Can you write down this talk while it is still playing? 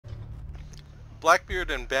Blackbeard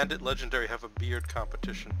and Bandit Legendary have a beard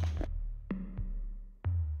competition.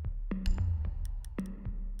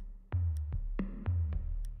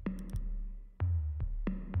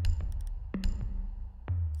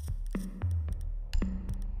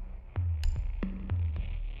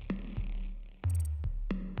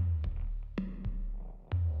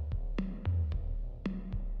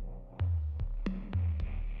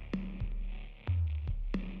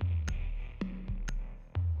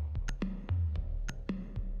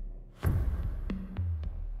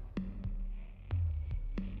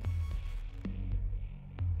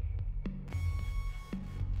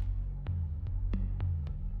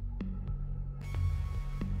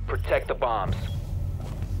 Protect the bombs.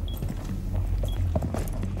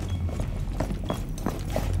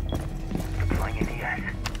 Deploying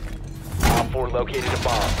ADS. Op 4 located a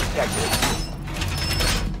bomb. Protect it.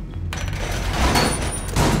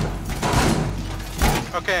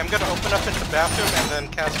 Okay, I'm gonna open up into bathroom and then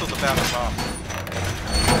cancel the bathroom off.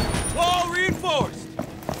 Wall reinforced!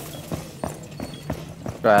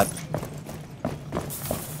 Bad.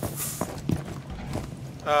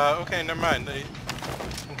 Okay, never mind.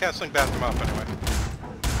 I'm canceling bathroom off anyway.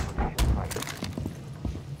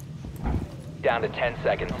 Down to 10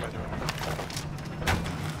 seconds. What am I doing?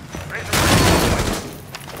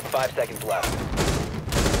 5 seconds left.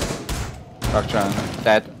 Rockshine.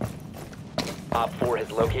 Dead. Op 4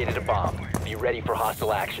 has located a bomb. Be ready for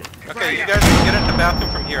hostile action. Okay, you guys can get into bathroom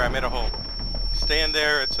from here. I made a hole. Stay in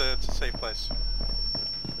there. It's a safe place.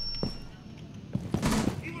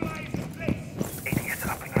 ADS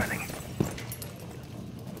up and running.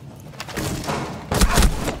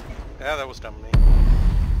 Yeah, that was dumb of me.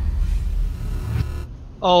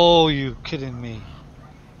 Oh, you kidding me?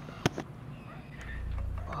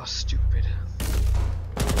 Oh, stupid.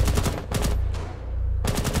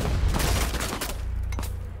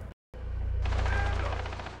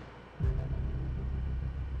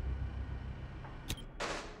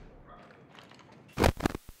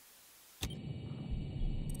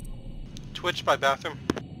 Twitch by bathroom.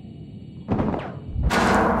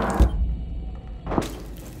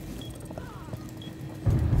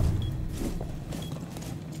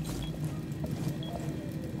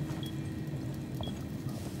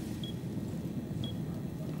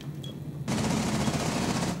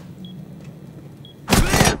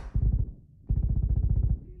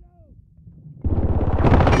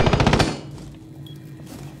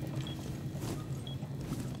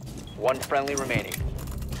 One friendly remaining.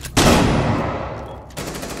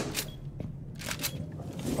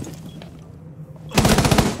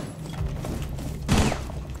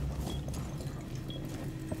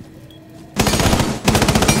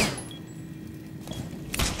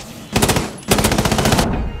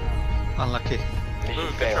 Unlucky. Mission Ooh,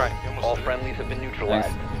 good failed. try. You almost All did it. friendlies have been neutralized.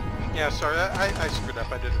 Yeah, sorry, I screwed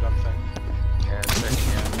up. I did a dumb thing. Yeah,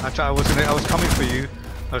 same, yeah. I was coming for you.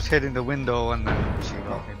 I was hitting the window and then she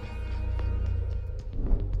got me.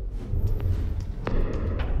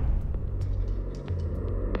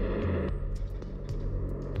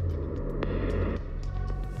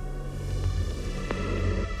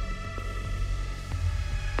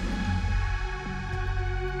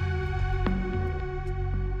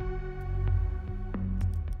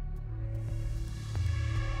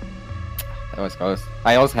 That was close.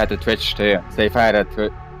 I also had the Twitch too. So if I had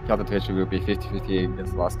got the Twitch, it would be 50-50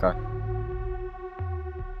 against the last guy.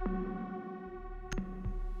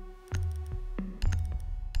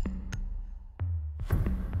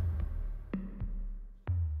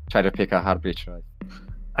 Try to pick a hard breach, right?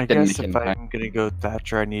 I Then guess we if can- I'm gonna go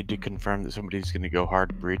Thatcher, I need to confirm that somebody's gonna go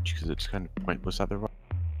hard breach because it's kind of pointless otherwise.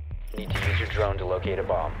 Need to use your drone to locate a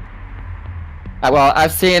bomb. Well,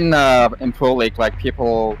 I've seen in Pro League like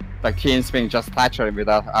people like teams being just Thatcher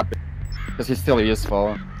without up because he's still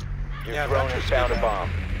useful. Your Yeah, drone has Thatcher's found a good. bomb.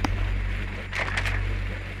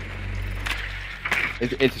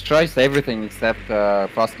 It destroys everything except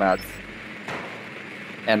frost mats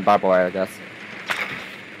and barbed wire, I guess.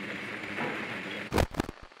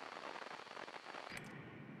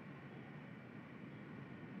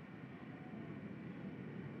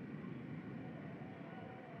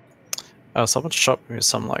 Someone shot me with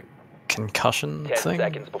some like concussion 10 thing.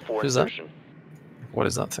 seconds before Who's that? insertion. What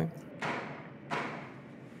is that thing?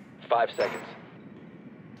 5 seconds.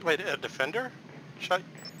 Wait, a defender? Shot?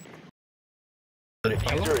 The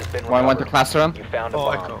diffuser has been One went to recovered. classroom. You found a Oh,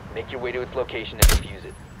 bomb. echo. Make your way to its location and defuse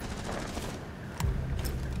it.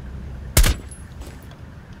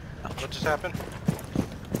 What just happened?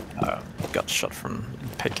 Got shot from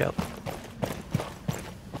pickout.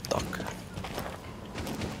 Dock.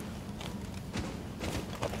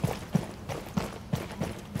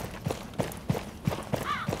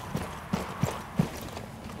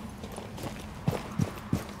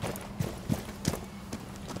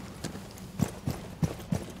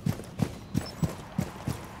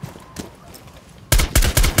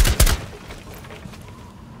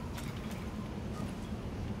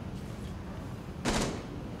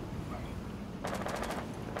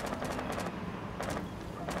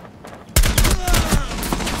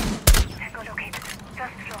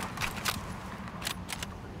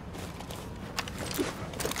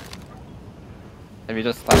 Have you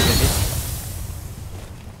just started it?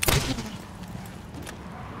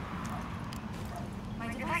 My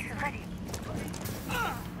device is ready.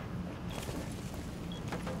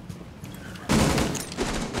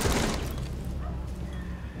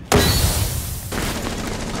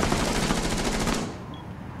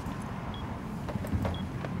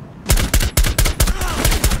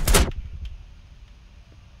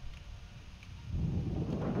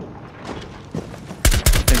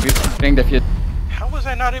 Bring the fuse. How was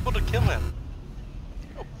I not able to kill him?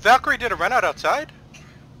 Oh, Valkyrie did a run out outside?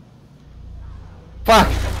 Fuck!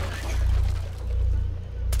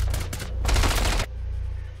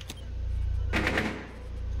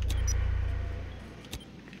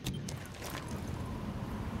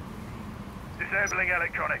 Disabling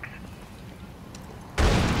electronics.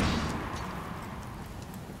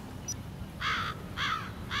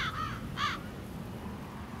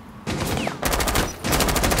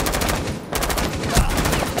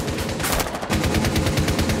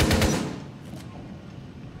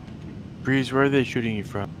 Breeze, where are they shooting you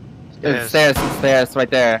from? It's stairs, right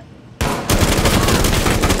there.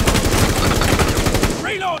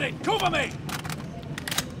 Reloading! Cover me!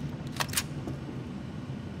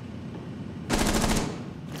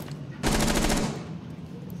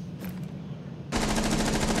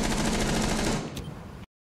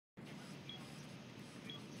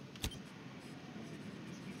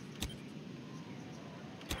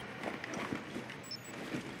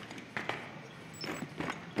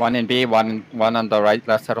 One in B, one on the right,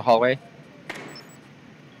 left side of the hallway.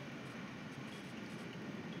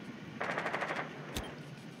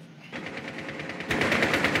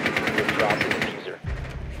 You've dropped the diffuser.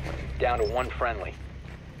 Down to one friendly.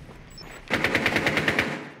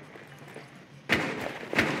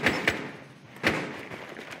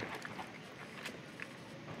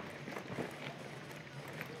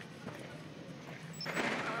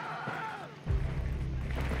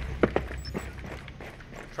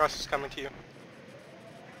 Frost is coming to you.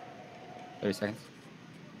 30 seconds.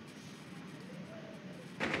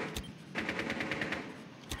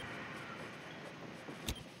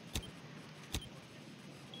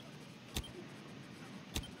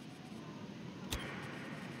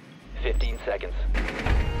 Seconds.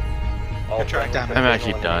 All Good try. friendlies Damn have it. I'm been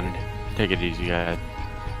actually eliminated. done. Take it easy, guys.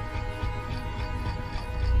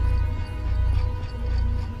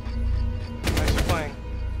 Thanks for playing.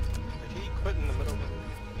 Did he quit in the middle of the...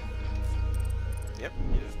 Yep,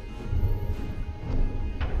 he did.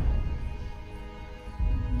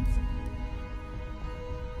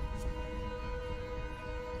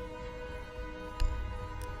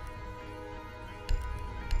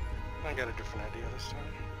 I got a different idea this time.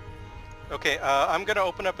 Okay, I'm gonna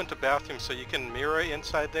open up into bathroom so you can mirror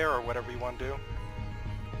inside there or whatever you want to do.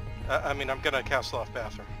 I mean, I'm gonna castle off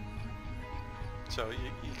bathroom. So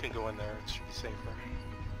you can go in there, it should be safer.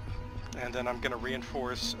 And then I'm gonna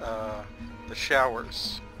reinforce the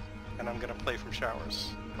showers. And I'm gonna play from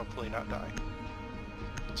showers. Hopefully not die.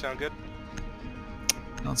 Sound good?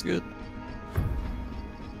 Sounds good.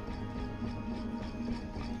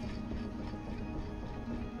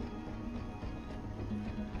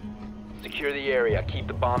 Secure the area. Keep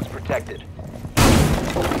the bombs protected.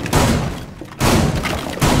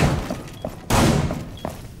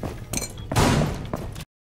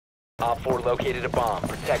 Op 4 located a bomb.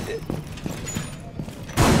 Protect it.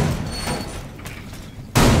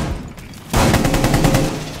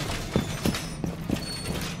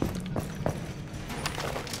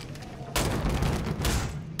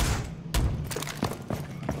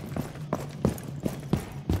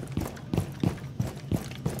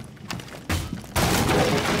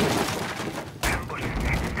 Ambush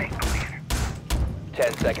set. Stay clear.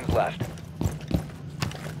 10 seconds left.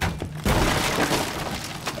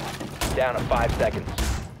 Down to 5 seconds.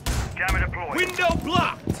 Jammer deployed. Window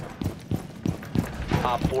blocked!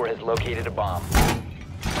 Op 4 has located a bomb.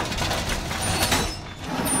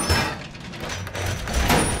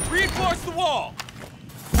 Reinforce the wall!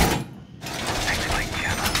 Activate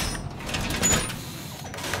jammer.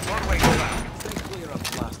 One way left. Stay clear of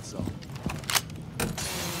blast zone.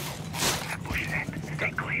 Ambush set.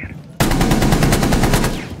 Stay clear.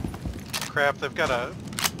 Crap, they've got a...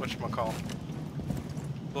 whatchamacall.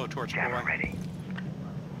 Blowtorch Jammer going. ready.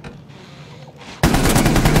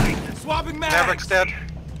 Swapping mags! Maverick's dead.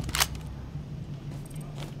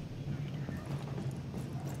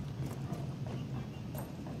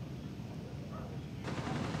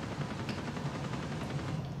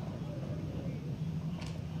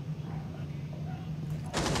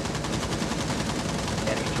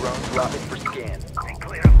 Enemy drone dropping for scan. Stay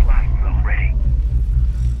clear of blast zone. Ready.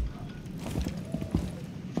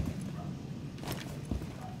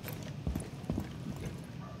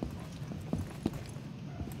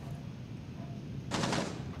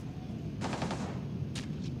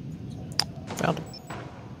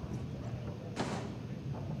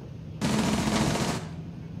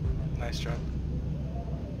 Nice job.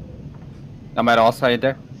 Nomad also in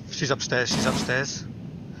there. She's upstairs. She's upstairs.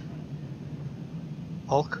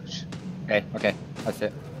 Hulk. Okay, okay, that's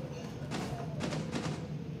it.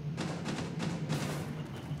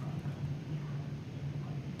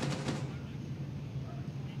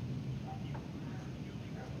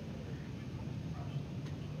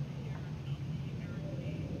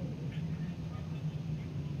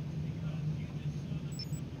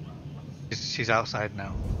 She's outside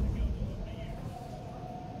now.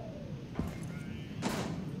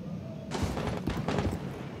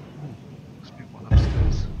 Must be one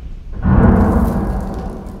upstairs.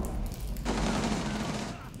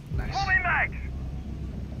 Nice. Moving back.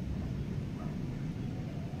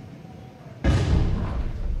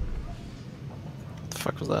 What the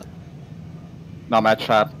fuck was that? Nomad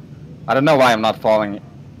trap. I don't know why I'm not falling.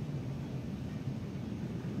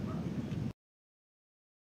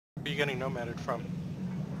 Where are you getting nomaded from?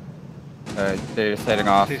 They're setting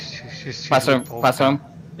off. She's Classroom, full. classroom.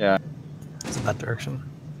 Yeah. It's in that direction.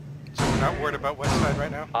 So we're not worried about west side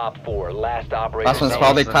right now? Op 4, last operator. Classroom's that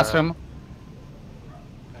probably was, classroom.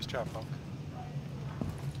 Nice job, Hulk.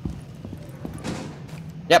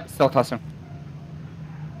 Yep, still classroom.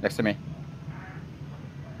 Next to me.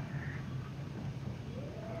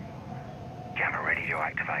 Camera ready to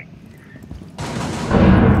activate.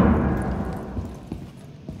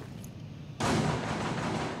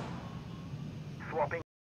 Swapping.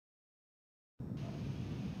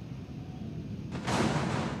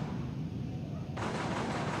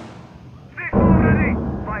 Six ready.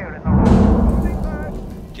 Fire in the hole.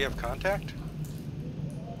 Do you have contact?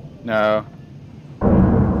 No.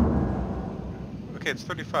 Okay, it's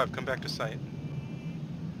 35. Come back to site.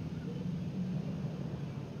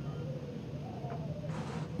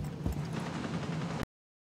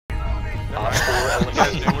 Op 4 You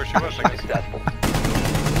guys knew where she was, I guess. successful.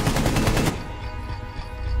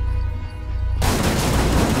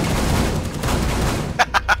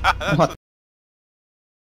 What?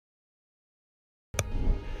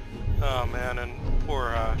 Oh man, and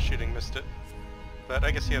poor shooting missed it. But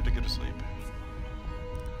I guess he had to go to sleep.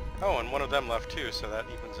 Oh, and one of them left too, so that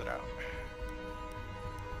evens it out.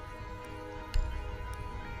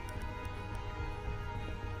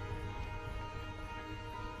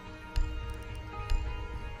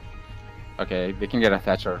 Okay, we can get a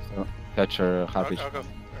Thatcher. So Thatcher, I'll Happy. go.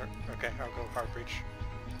 Okay, I'll go hard breach.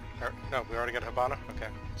 No, we already got Habana. Okay,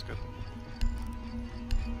 that's good.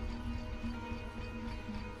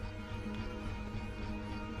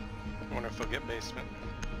 I wonder if they'll get basement.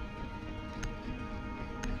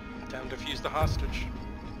 Time to defuse the hostage.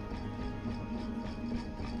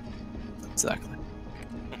 Exactly.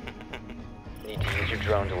 Need to use your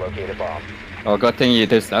drone to locate a bomb. Oh, good thing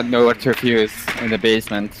there's nowhere to fuse in the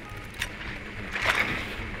basement.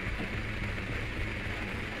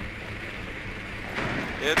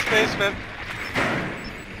 It's basement.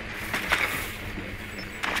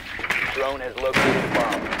 Drone has located a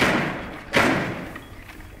bomb.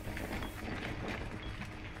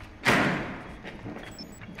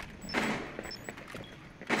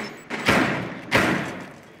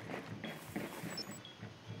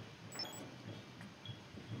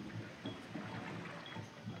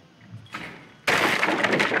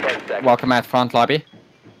 Welcome at front lobby.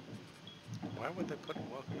 Why would they put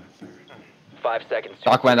welcome up there? 5 seconds. to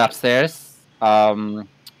Doc went insertion. upstairs.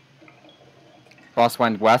 Boss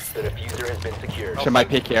went west. The diffuser has been secured. She might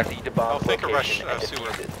pick here. Proceed to bomb I'll think a location rush, and sewer.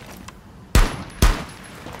 defuse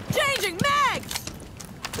it. Changing mags!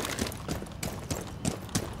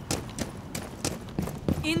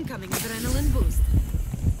 Incoming adrenaline boost.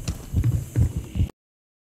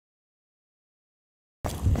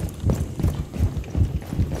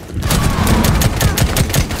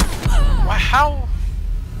 Wow, how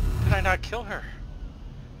did I not kill her?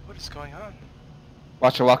 What is going on?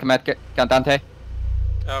 Watch your welcome at Candante.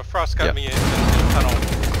 Frost got Yeah. me in the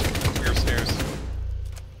tunnel. Rear stairs.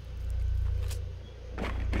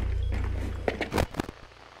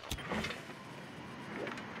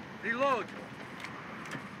 Reload.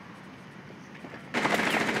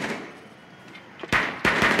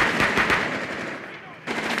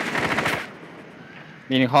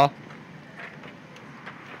 Meeting hall.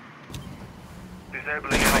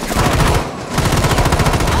 Disabling Magazine!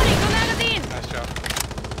 Nice job.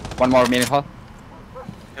 One more meeting hall.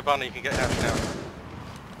 Hey, Bonnie, you can get half now.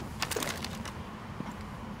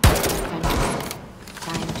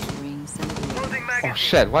 Time to bring somebody else. Closing Oh magazine.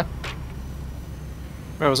 shit, what?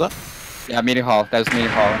 Where was that? Yeah, meeting hall. That was meeting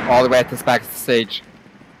hall. All the way at the back of the stage.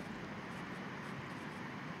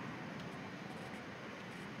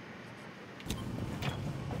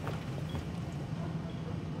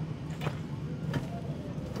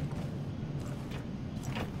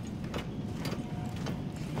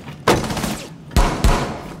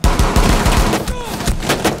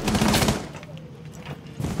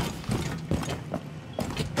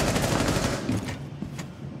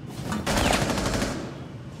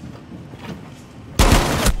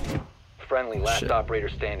 friendly, last Shit. operator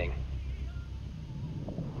standing.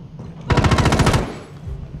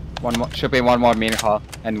 One more, should be one more mini hall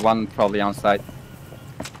and one probably on site.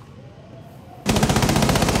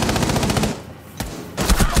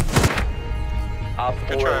 Op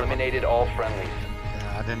 4 try. eliminated all friendlies.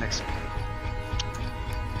 Yeah, I didn't expect.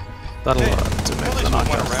 That'll Hey, do at make least the we went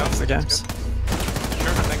knockout around, of the that's games.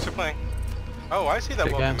 Sure, thanks for playing. Oh, I see that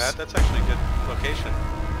Good welcome games. mat. That's actually a good location,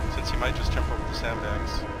 since you might just jump over the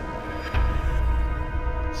sandbags.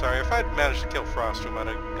 Sorry, if I'd managed to kill Frost, we might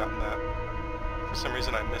have gotten that. For some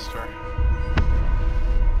reason I missed her.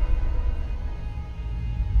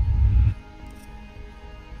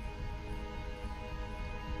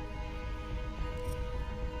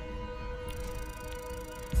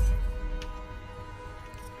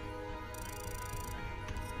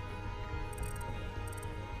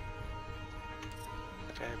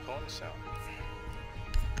 Okay, pulling this out.